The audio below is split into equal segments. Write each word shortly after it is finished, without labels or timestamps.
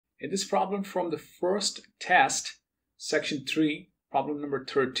In this problem from the first test, section 3, problem number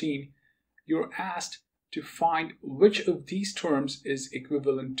 13, you're asked to find which of these terms is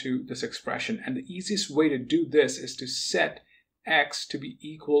equivalent to this expression. And the easiest way to do this is to set x to be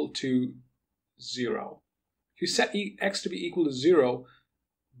equal to 0. If you set x to be equal to 0,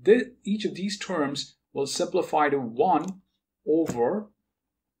 each of these terms will simplify to 1 over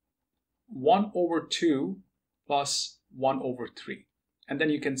 2 plus 1 over 3. And then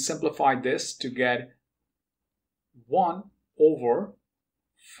you can simplify this to get 1 over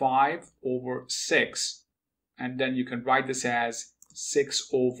 5 over 6. And then you can write this as 6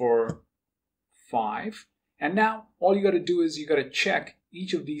 over 5. And now all you got to do is you got to check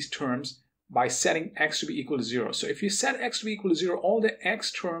each of these terms by setting x to be equal to 0. So if you set x to be equal to 0, all the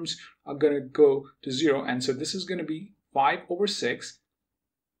x terms are going to go to 0. And so this is going to be 5 over 6.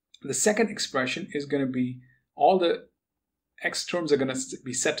 The second expression is going to be all the x terms are going to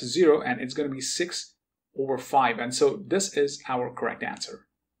be set to 0, and it's going to be 6 over 5. And so this is our correct answer.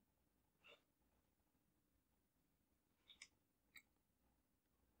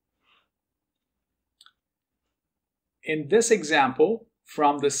 In this example,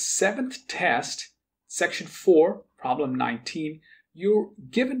 from the 7th test, section 4, problem 19, you're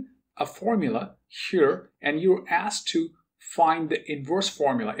given a formula here and you're asked to find the inverse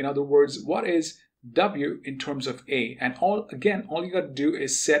formula. In other words, what is W in terms of A? And all you got to do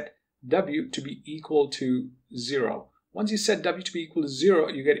is set W to be equal to 0. Once you set W to be equal to 0,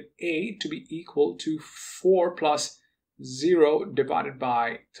 you get A to be equal to 4 plus 0 divided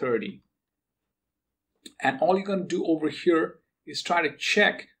by 30. And all you're going to do over here is try to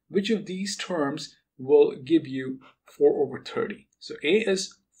check which of these terms will give you 4 over 30. So A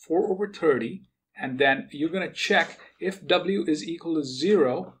is 4 over 30, and then you're going to check if W is equal to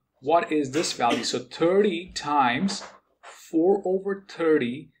 0, what is this value? So 30 times 4 over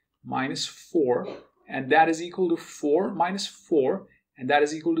 30 minus 4, and that is equal to 4 minus 4, and that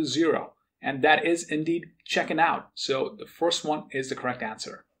is equal to 0. And that is indeed checking out. So the first one is the correct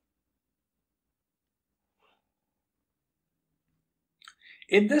answer.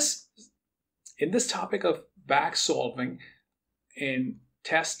 In this topic of back solving, in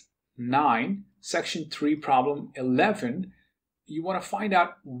test 9, section 3, problem 11, you want to find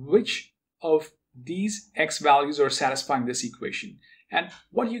out which of these x values are satisfying this equation. And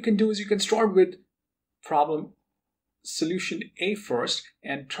what you can do is you can start with problem solution A first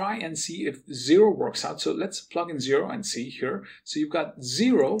and try and see if 0 works out. So let's plug in 0 and see here. So you've got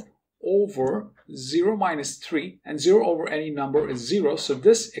 0 over 0 minus 3, and 0 over any number is 0. So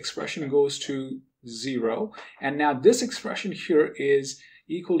this expression goes to 0. And now this expression here is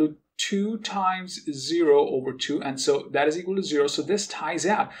equal to 2 times 0 over 2, and so that is equal to 0. So this ties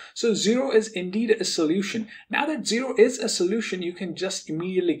out. So 0 is indeed a solution. Now that 0 is a solution, you can just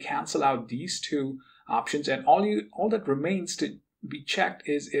immediately cancel out these two options, and all that remains to be checked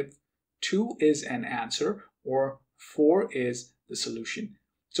is if 2 is an answer or 4 is the solution.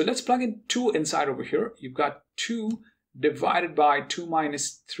 So let's plug in 2 inside over here. You've got 2 divided by 2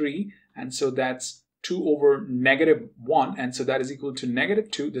 minus 3, and so that's 2 over negative 1, and so that is equal to negative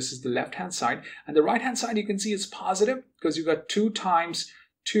 2. This is the left-hand side. And the right-hand side, you can see is positive because you've got 2 times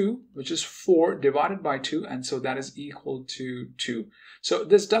 2, which is 4, divided by 2, and so that is equal to 2. So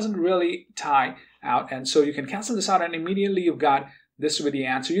this doesn't really tie out, and so you can cancel this out, and immediately you've got this with the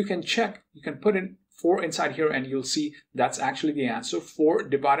answer. You can check, you can put in 4 inside here, and you'll see that's actually the answer. 4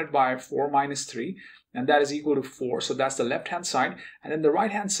 divided by 4 minus 3, and that is equal to 4. So that's the left-hand side. And then the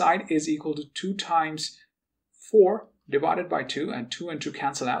right-hand side is equal to 2 times 4 divided by 2, and 2 and 2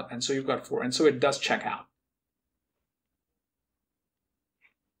 cancel out, and so you've got 4. And so it does check out.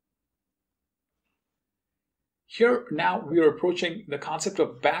 Here now we are approaching the concept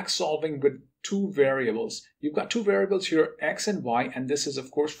of back solving with two variables. You've got two variables here, x and y, and this is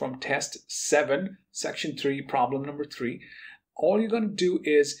of course from test 7, section 3, problem number 3. All you're going to do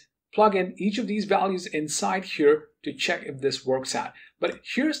is plug in each of these values inside here to check if this works out. But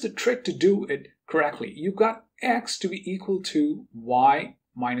here's the trick to do it correctly. You've got x to be equal to y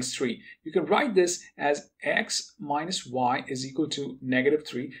minus 3. You can write this as x minus y is equal to negative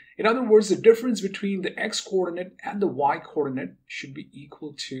 3. In other words, the difference between the x coordinate and the y coordinate should be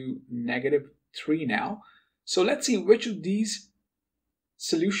equal to negative 3 now. So let's see which of these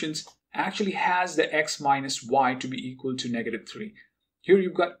solutions actually has the x minus y to be equal to negative 3. Here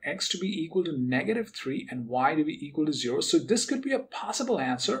you've got x to be equal to negative 3 and y to be equal to 0. So this could be a possible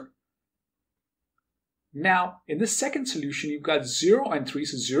answer. Now, in the second solution, you've got 0 and 3.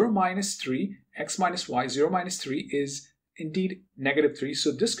 So 0 minus 3, x minus y, 0 minus 3 is indeed negative 3.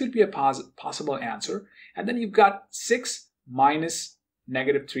 So this could be a possible answer. And then you've got 6 minus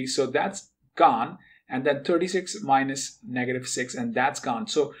 -3, so that's gone. And then 36 minus -6, and that's gone.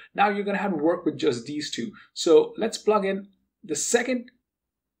 So now you're going to have to work with just these two. So let's plug in the second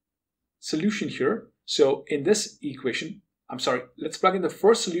solution here. So in this equation, let's plug in the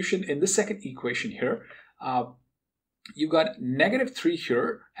first solution in the second equation here. You've got -3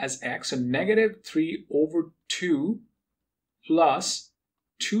 here as x, so -3 over 2 plus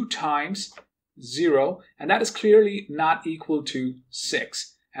 2 times 0, and that is clearly not equal to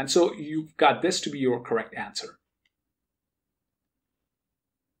 6. And so you've got this to be your correct answer.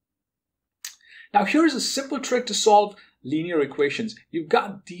 Now here's a simple trick to solve linear equations. You've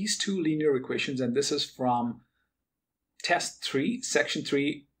got these two linear equations, and this is from test 3, section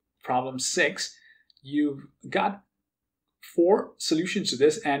 3, problem 6. You've got 4 solutions to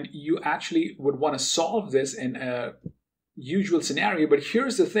this, and you actually would want to solve this in a usual scenario. But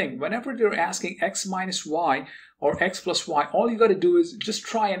here's the thing: whenever they're asking x minus y or x plus y, all you got to do is just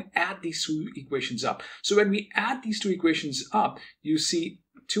try and add these two equations up. So when we add these two equations up, you see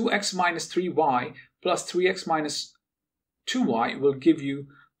 2x minus 3y plus 3x minus 2y will give you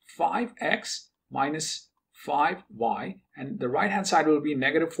 5x minus 5y, and the right hand side will be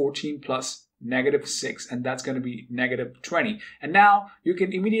 -14 plus -6, and that's going to be -20. And now you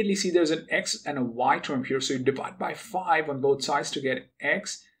can immediately see there's an x and a y term here, so you divide by 5 on both sides to get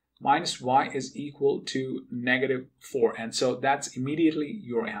x minus y is equal to -4, and so that's immediately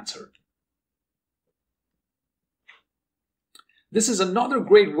your answer. This is another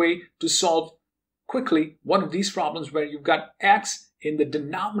great way to solve quickly one of these problems where you've got x in the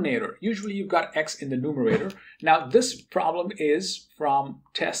denominator. Usually you've got x in the numerator. Now this problem is from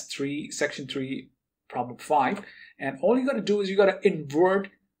test 3, section 3, problem 5, and all you got to do is you got to invert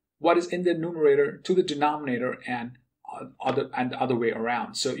what is in the numerator to the denominator and the other way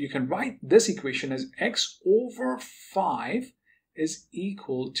around. So you can write this equation as x over 5 is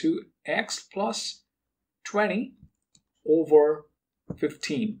equal to x plus 20 over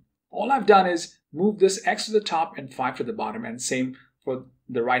 15. All I've done is move this x to the top and 5 to the bottom, and same for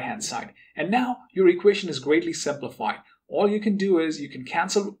the right hand side. And now your equation is greatly simplified. All you can do is you can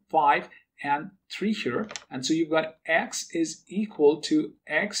cancel 5 and 3 here, and so you've got x is equal to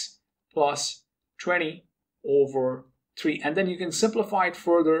x plus 20 over 3. And then you can simplify it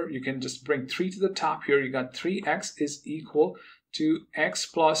further. You can just bring 3 to the top here. You got 3x is equal to x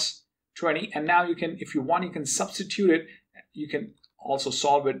plus 20. And now you can, if you want, you can substitute it. You can also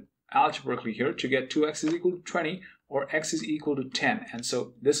solve it algebraically here to get 2x is equal to 20 or x is equal to 10. And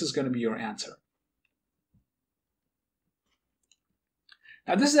so this is going to be your answer.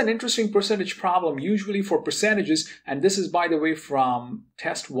 Now this is an interesting percentage problem, usually for percentages, and this is, by the way, from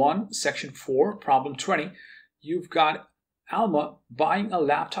test 1, section 4, problem 20. You've got Alma buying a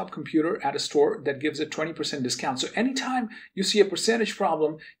laptop computer at a store that gives a 20% discount. So anytime you see a percentage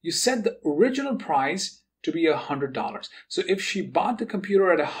problem, you set the original price to be $100. So if she bought the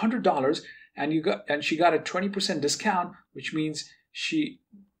computer at $100 and she got a 20% discount, which means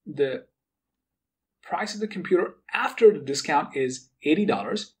the price of the computer after the discount is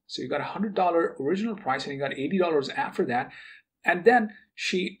 $80. So you got a $100 original price and you got $80 after that. And then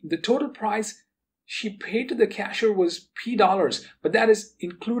the total price she paid to the cashier was P dollars, but that is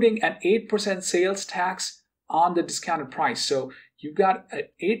including an 8% sales tax on the discounted price. So you've got an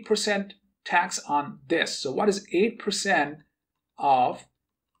 8% tax on this. So what is 8% of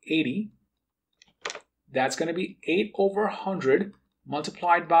 80? That's going to be 8 over 100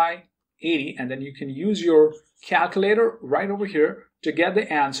 multiplied by 80, and then you can use your calculator right over here to get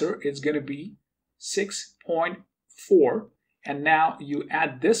the answer. It's going to be 6.4, and now you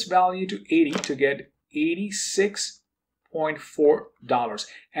add this value to 80 to get $86.4,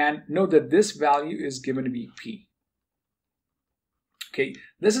 and note that this value is given to be P. Okay,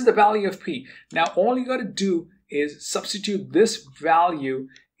 this is the value of P. Now all you got to do is substitute this value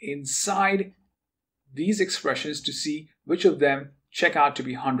inside these expressions to see which of them check out to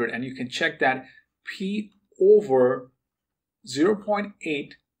be 100, and you can check that P over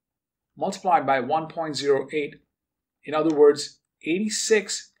 0.8 multiplied by 1.08, in other words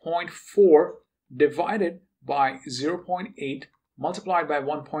 86.4 divided by 0.8 multiplied by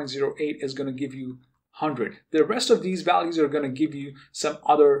 1.08 is going to give you 100. The rest of these values are going to give you some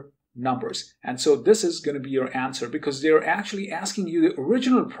other numbers, and so this is going to be your answer because they're actually asking you the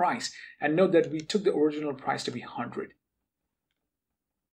original price, and note that we took the original price to be 100.